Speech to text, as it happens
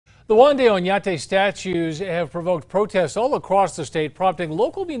The one-day Oñate statues have provoked protests all across the state, prompting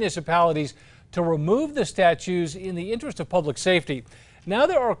local municipalities to remove the statues in the interest of public safety. Now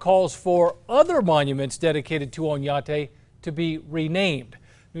there are calls for other monuments dedicated to Oñate to be renamed.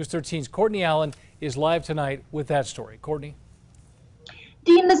 News 13's Courtney Allen is live tonight with that story. Courtney.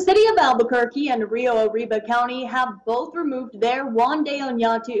 Dean, the city of Albuquerque and Rio Arriba County have both removed their one-day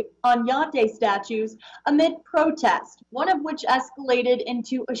Oñate statues amid protest, one of which escalated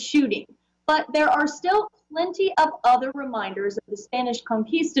into a shooting. But there are still plenty of other reminders of the Spanish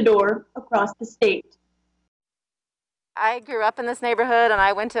conquistador across the state. I grew up in this neighborhood and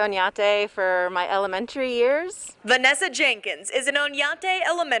I went to Oñate for my elementary years. Vanessa Jenkins is an Oñate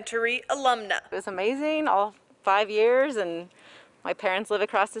Elementary alumna. It was amazing, all 5 years, and my parents live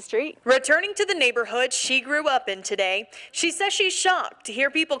across the street. Returning to the neighborhood she grew up in today, she says she's shocked to hear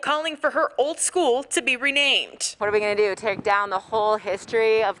people calling for her old school to be renamed. What are we going to do, take down the whole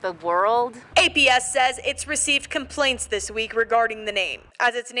history of the world? APS says it's received complaints this week regarding the name,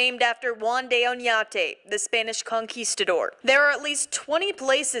 as it's named after Juan de Oñate, the Spanish conquistador. There are at least 20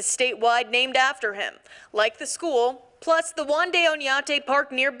 places statewide named after him, like the school, plus the Juan de Oñate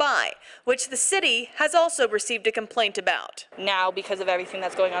Park nearby, which the city has also received a complaint about. Now, because of everything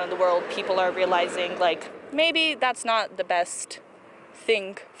that's going on in the world, people are realizing, maybe that's not the best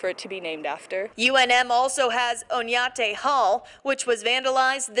thing for it to be named after. UNM also has Oñate Hall, which was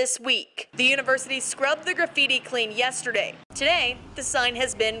vandalized this week. The university scrubbed the graffiti clean yesterday. Today, the sign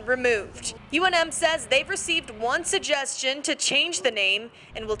has been removed. UNM says they've received one suggestion to change the name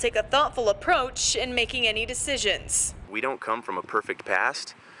and will take a thoughtful approach in making any decisions. We don't come from a perfect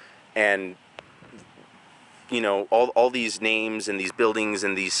past, and all these names and these buildings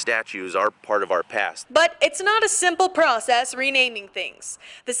and these statues are part of our past. But it's not a simple process renaming things.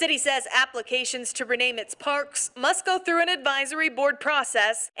 The city says applications to rename its parks must go through an advisory board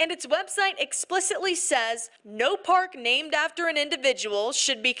process, and its website explicitly says no park named after an individual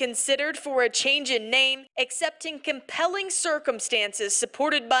should be considered for a change in name except in compelling circumstances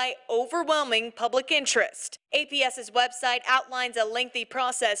supported by overwhelming public interest. APS's website outlines a lengthy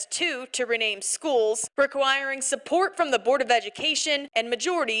process, too, to rename schools, requiring support from the Board of Education and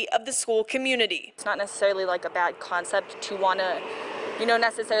majority of the school community. It's not necessarily a bad concept to want to,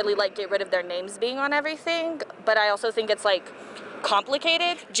 necessarily get rid of their names being on everything, but I also think it's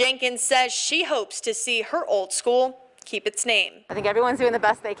complicated. Jenkins says she hopes to see her old school keep its name. I think everyone's doing the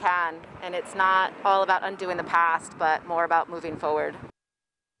best they can, and it's not all about undoing the past, but more about moving forward.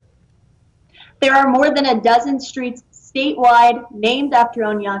 There are more than a dozen streets statewide named after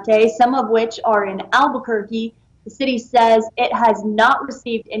Oñate, some of which are in Albuquerque. The city says it has not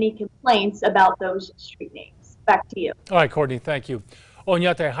received any complaints about those street names. Back to you. All right, Courtney, thank you.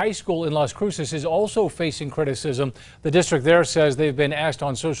 Oñate High School in Las Cruces is also facing criticism. The district there says they've been asked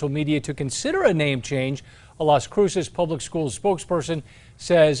on social media to consider a name change. A Las Cruces Public Schools spokesperson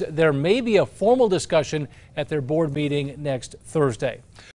says there may be a formal discussion at their board meeting next Thursday.